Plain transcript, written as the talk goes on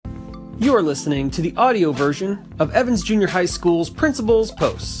You are listening to the audio version of Evans Junior High School's Principal's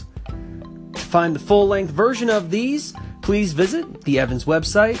Posts. To find the full-length version of these, please visit the Evans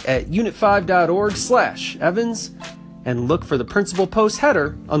website at unit5.org/Evans and look for the Principal Post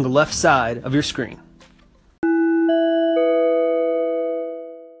header on the left side of your screen.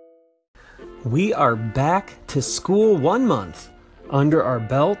 We are back to school 1 month under our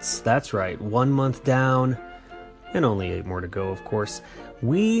belts. That's right, 1 month down and only 8 more to go, of course.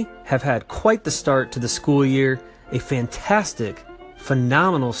 We have had quite the start to the school year, a fantastic,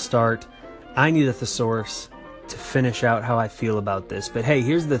 phenomenal start. I need a thesaurus to finish out how I feel about this. But hey,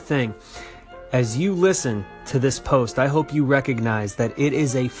 here's the thing. As you listen to this post, I hope you recognize that it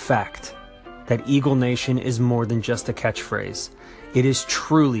is a fact that Eagle Nation is more than just a catchphrase. It is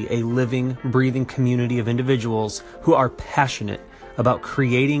truly a living, breathing community of individuals who are passionate about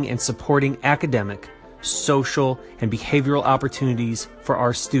creating and supporting academic, social, and behavioral opportunities for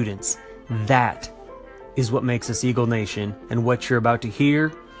our students. That is what makes us Eagle Nation, and what you're about to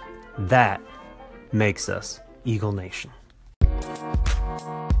hear, that makes us Eagle Nation.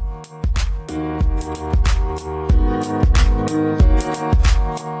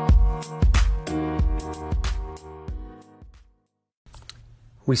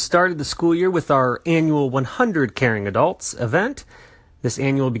 We started the school year with our annual 100 Caring Adults event. This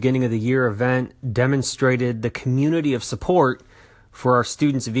annual beginning of the year event demonstrated the community of support for our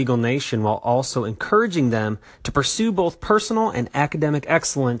students of Eagle Nation while also encouraging them to pursue both personal and academic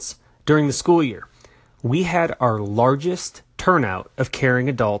excellence during the school year. We had our largest turnout of caring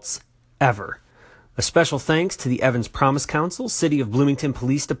adults ever. A special thanks to the Evans Promise Council, City of Bloomington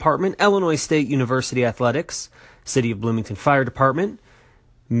Police Department, Illinois State University Athletics, City of Bloomington Fire Department,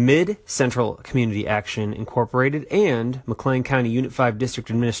 Mid-Central Community Action Incorporated, and McLean County Unit 5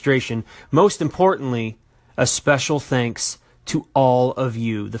 District Administration. Most importantly, a special thanks to all of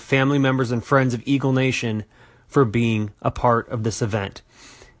you, the family members and friends of Eagle Nation, for being a part of this event.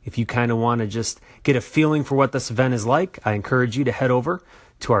 If you kind of want to just get a feeling for what this event is like, I encourage you to head over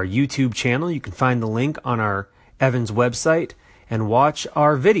to our YouTube channel. You can find the link on our Evans website and watch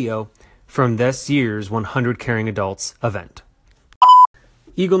our video from this year's 100 Caring Adults event.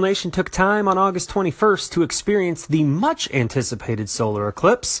 Eagle Nation took time on August 21st to experience the much-anticipated solar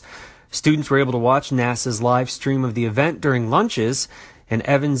eclipse. Students were able to watch NASA's live stream of the event during lunches, and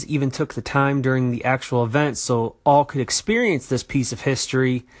Evans even took the time during the actual event so all could experience this piece of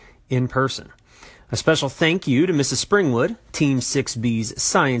history in person. A special thank you to Mrs. Springwood, Team 6B's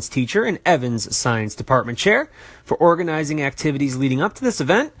science teacher and Evans Science Department chair, for organizing activities leading up to this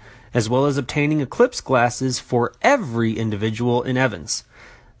event, as well as obtaining eclipse glasses for every individual in Evans.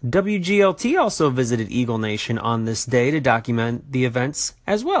 WGLT also visited Eagle Nation on this day to document the events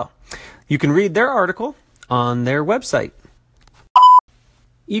as well. You can read their article on their website.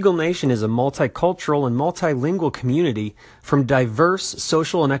 Eagle Nation is a multicultural and multilingual community from diverse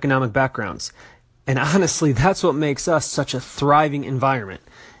social and economic backgrounds. And honestly, that's what makes us such a thriving environment.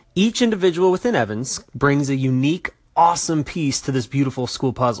 Each individual within Evans brings a unique, awesome piece to this beautiful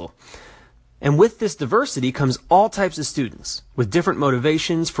school puzzle. And with this diversity comes all types of students with different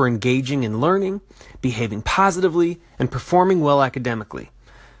motivations for engaging in learning, behaving positively, and performing well academically.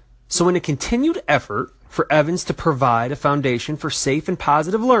 So in a continued effort for Evans to provide a foundation for safe and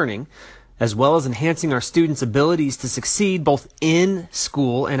positive learning, as well as enhancing our students' abilities to succeed both in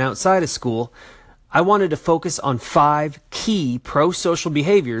school and outside of school, I wanted to focus on 5 key pro-social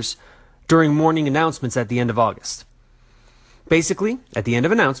behaviors during morning announcements at the end of August. Basically, at the end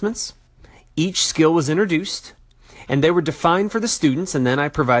of announcements, each skill was introduced, and they were defined for the students, and then I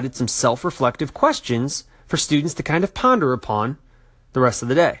provided some self-reflective questions for students to kind of ponder upon the rest of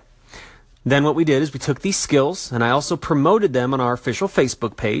the day. Then what we did is we took these skills, and I also promoted them on our official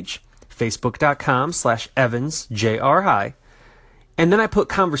Facebook page, facebook.com/EvansJRHigh, and then I put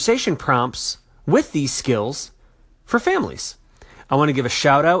conversation prompts with these skills for families. I want to give a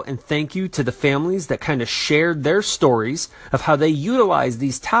shout out and thank you to the families that kind of shared their stories of how they utilize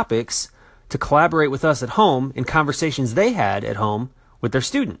these topics to collaborate with us at home in conversations they had at home with their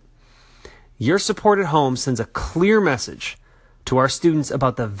student. Your support at home sends a clear message to our students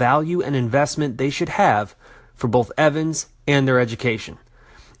about the value and investment they should have for both Evans and their education.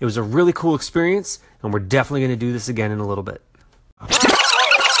 It was a really cool experience, and we're definitely going to do this again in a little bit.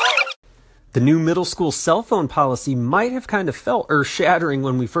 The new middle school cell phone policy might have kind of felt earth-shattering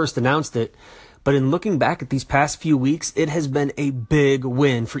when we first announced it, but in looking back at these past few weeks, it has been a big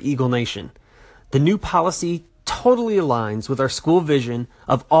win for Eagle Nation. The new policy totally aligns with our school vision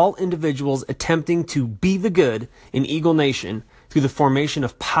of all individuals attempting to be the good in Eagle Nation through the formation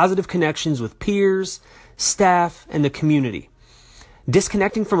of positive connections with peers, staff, and the community.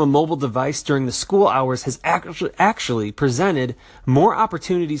 Disconnecting from a mobile device during the school hours has actually presented more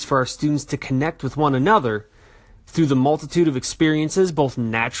opportunities for our students to connect with one another through the multitude of experiences both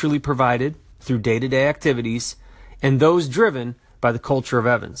naturally provided through day-to-day activities and those driven by the culture of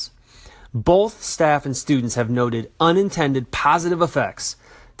Evans. Both staff and students have noted unintended positive effects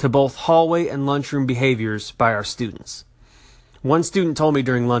to both hallway and lunchroom behaviors by our students. One student told me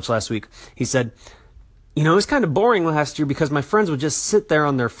during lunch last week, he said, "You know, it was kind of boring last year because my friends would just sit there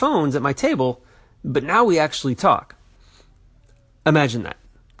on their phones at my table, but now we actually talk." Imagine that.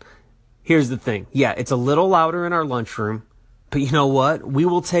 Here's the thing. Yeah, it's a little louder in our lunchroom, but you know what? We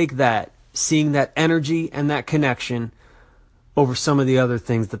will take that, seeing that energy and that connection over some of the other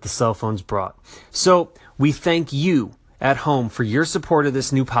things that the cell phones brought. So we thank you at home for your support of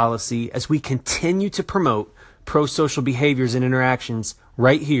this new policy as we continue to promote pro-social behaviors and interactions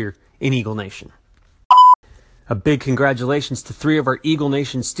right here in Eagle Nation. A big congratulations to 3 of our Eagle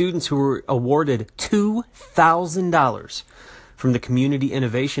Nation students who were awarded $2,000 from the Community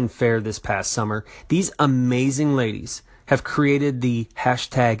Innovation Fair this past summer. These amazing ladies have created the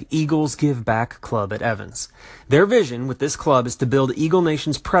hashtag Eagles Give Back Club at Evans. Their vision with this club is to build Eagle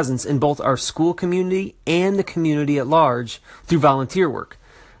Nation's presence in both our school community and the community at large through volunteer work.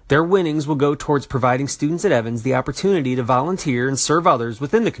 Their winnings will go towards providing students at Evans the opportunity to volunteer and serve others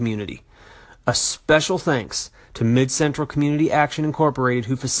within the community. A special thanks to Mid-Central Community Action Incorporated,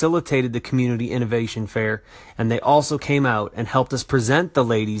 who facilitated the Community Innovation Fair, and they also came out and helped us present the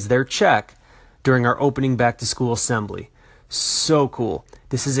ladies their check during our opening back-to-school assembly. So cool.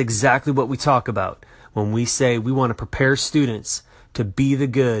 This is exactly what we talk about when we say we want to prepare students to be the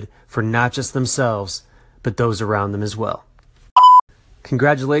good for not just themselves, but those around them as well.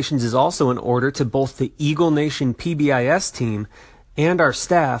 Congratulations is also in order to both the Eagle Nation PBIS team and our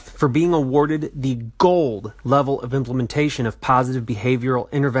staff for being awarded the gold level of implementation of positive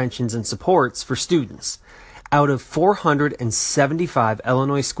behavioral interventions and supports for students. Out of 475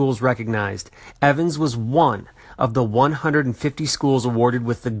 Illinois schools recognized, Evans was one of the 150 schools awarded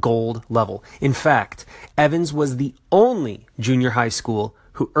with the gold level. In fact, Evans was the only junior high school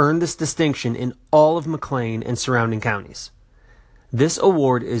who earned this distinction in all of McLean and surrounding counties. This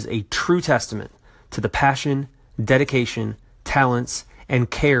award is a true testament to the passion, dedication, talents,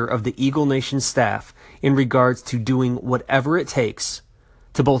 and care of the Eagle Nation staff in regards to doing whatever it takes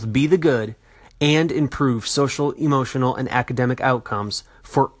to both be the good and improve social, emotional, and academic outcomes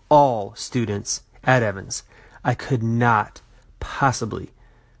for all students at Evans. I could not possibly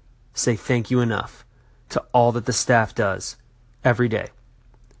say thank you enough to all that the staff does every day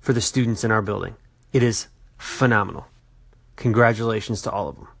for the students in our building. It is phenomenal. Congratulations to all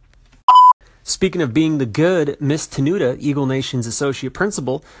of them. Speaking of being the good, Miss Tenuta, Eagle Nation's associate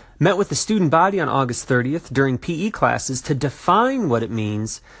principal, met with the student body on August 30th during PE classes to define what it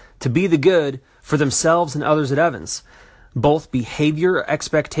means to be the good for themselves and others at Evans. Both behavior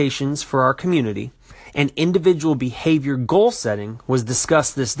expectations for our community and individual behavior goal setting was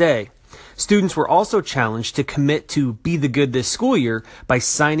discussed this day. Students were also challenged to commit to be the good this school year by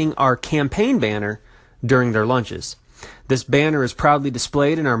signing our campaign banner during their lunches. This banner is proudly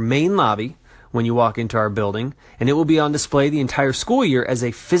displayed in our main lobby when you walk into our building, and it will be on display the entire school year as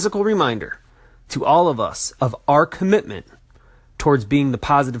a physical reminder to all of us of our commitment towards being the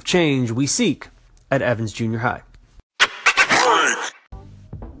positive change we seek at Evans Junior High.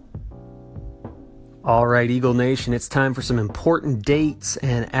 All right, Eagle Nation, it's time for some important dates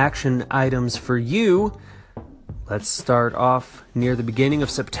and action items for you. Let's start off near the beginning of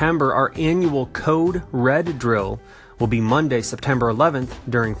September. Our annual Code Red drill will be Monday, September 11th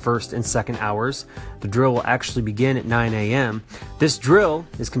during first and second hours. The drill will actually begin at 9 a.m. This drill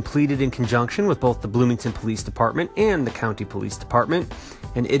is completed in conjunction with both the Bloomington Police Department and the County Police Department,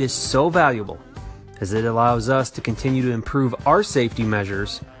 and it is so valuable as it allows us to continue to improve our safety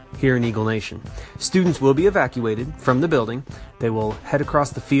measures here in Eagle Nation. Students will be evacuated from the building. They will head across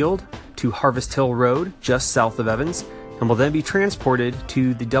the field to Harvest Hill Road, just south of Evans, and will then be transported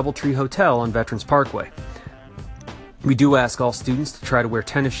to the Doubletree Hotel on Veterans Parkway. We do ask all students to try to wear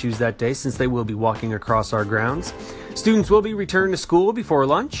tennis shoes that day since they will be walking across our grounds. Students will be returned to school before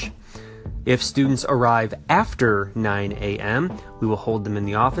lunch. If students arrive after 9 a.m., we will hold them in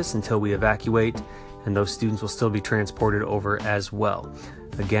the office until we evacuate, and those students will still be transported over as well.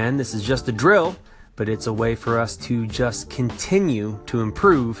 Again, this is just a drill, but it's a way for us to just continue to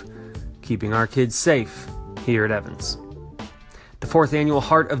improve keeping our kids safe here at Evans. The 4th annual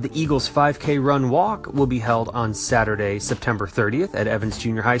Heart of the Eagles 5K Run Walk will be held on Saturday, September 30th at Evans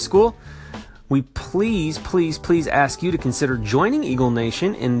Junior High School. We please ask you to consider joining Eagle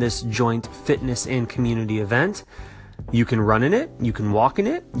Nation in this joint fitness and community event. You can run in it, you can walk in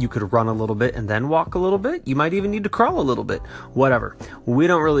it, you could run a little bit and then walk a little bit. You might even need to crawl a little bit, whatever. We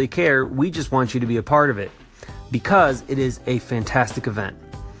don't really care. We just want you to be a part of it because it is a fantastic event.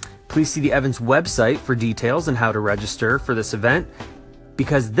 Please see the Evans website for details on how to register for this event,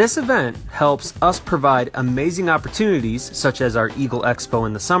 because this event helps us provide amazing opportunities such as our Eagle Expo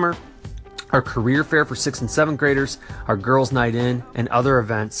in the summer, our career fair for 6th and 7th graders, our Girls Night In, and other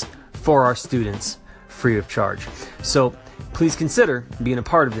events for our students free of charge. So please consider being a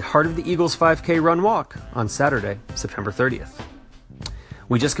part of the Heart of the Eagles 5K Run Walk on Saturday, September 30th.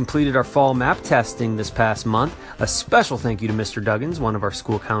 We just completed our fall map testing this past month. A special thank you to Mr. Duggins, one of our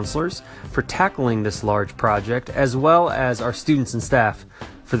school counselors, for tackling this large project, as well as our students and staff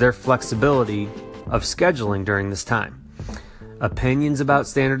for their flexibility of scheduling during this time. Opinions about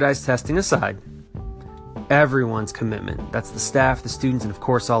standardized testing aside, everyone's commitment, that's the staff, the students, and of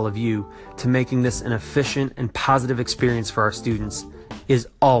course all of you, to making this an efficient and positive experience for our students is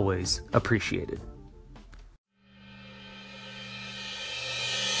always appreciated.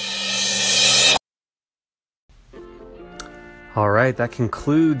 All right, that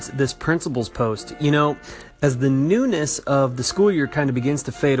concludes this principal's post. You know, as the newness of the school year kind of begins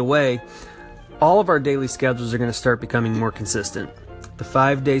to fade away, all of our daily schedules are going to start becoming more consistent. The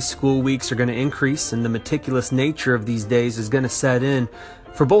 5-day school weeks are going to increase, and the meticulous nature of these days is going to set in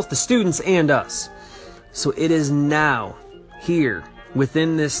for both the students and us. So it is now, here,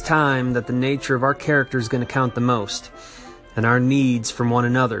 within this time, that the nature of our character is going to count the most, and our needs from one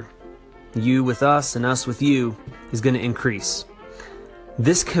another, you with us and us with you, is going to increase.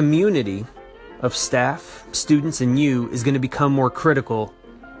 This community of staff, students, and you is going to become more critical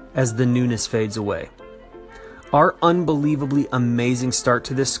as the newness fades away. Our unbelievably amazing start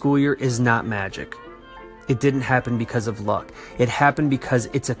to this school year is not magic. It didn't happen because of luck. It happened because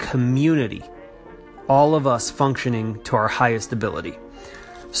it's a community, all of us functioning to our highest ability.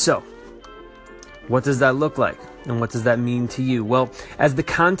 So, what does that look like? And what does that mean to you? Well, as the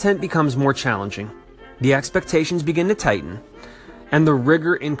content becomes more challenging, the expectations begin to tighten, and the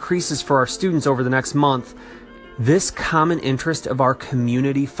rigor increases for our students over the next month, this common interest of our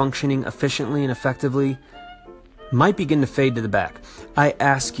community functioning efficiently and effectively might begin to fade to the back. I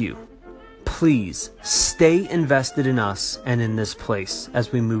ask you, please stay invested in us and in this place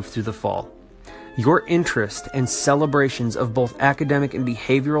as we move through the fall. Your interest and celebrations of both academic and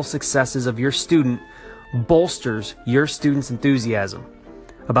behavioral successes of your student bolsters your students' enthusiasm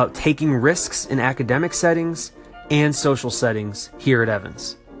about taking risks in academic settings and social settings here at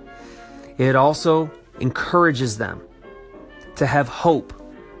Evans. It also encourages them to have hope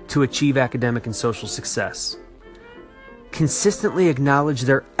to achieve academic and social success. Consistently acknowledge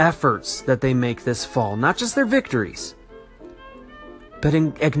their efforts that they make this fall, not just their victories, but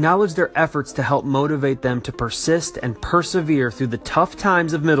acknowledge their efforts to help motivate them to persist and persevere through the tough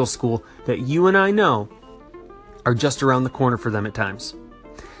times of middle school that you and I know are just around the corner for them at times.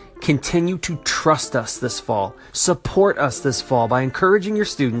 Continue to trust us this fall. Support us this fall by encouraging your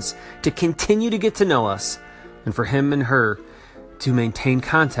students to continue to get to know us and for him and her to maintain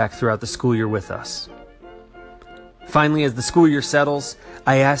contact throughout the school year with us. Finally, as the school year settles,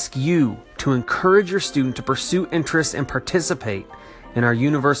 I ask you to encourage your student to pursue interests and participate in our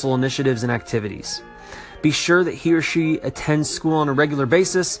universal initiatives and activities. Be sure that he or she attends school on a regular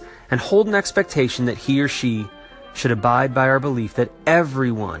basis and hold an expectation that he or she should abide by our belief that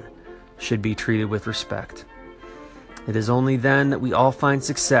everyone should be treated with respect. It is only then that we all find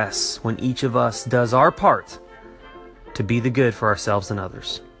success, when each of us does our part to be the good for ourselves and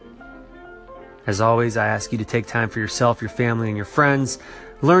others. As always, I ask you to take time for yourself, your family, and your friends.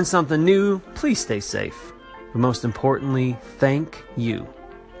 Learn something new. Please stay safe. But most importantly, thank you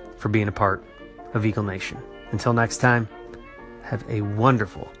for being a part of Eagle Nation. Until next time, have a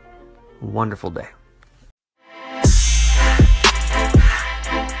wonderful, wonderful day.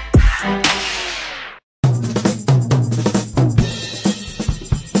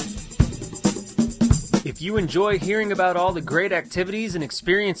 If you enjoy hearing about all the great activities and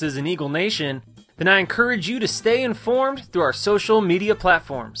experiences in Eagle Nation, then I encourage you to stay informed through our social media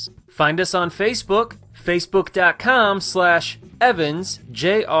platforms. Find us on Facebook,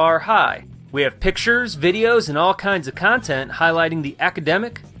 facebook.com/EvansJRHigh. We have pictures, videos, and all kinds of content highlighting the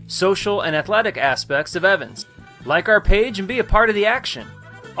academic, social, and athletic aspects of Evans. Like our page and be a part of the action.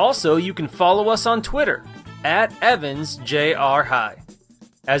 Also, you can follow us on Twitter @EvansJRHigh.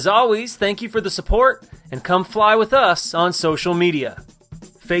 As always, thank you for the support, and come fly with us on social media.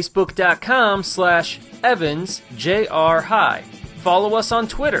 Facebook.com/EvansJRHigh. Follow us on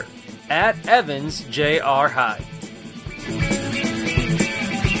Twitter @EvansJRHigh.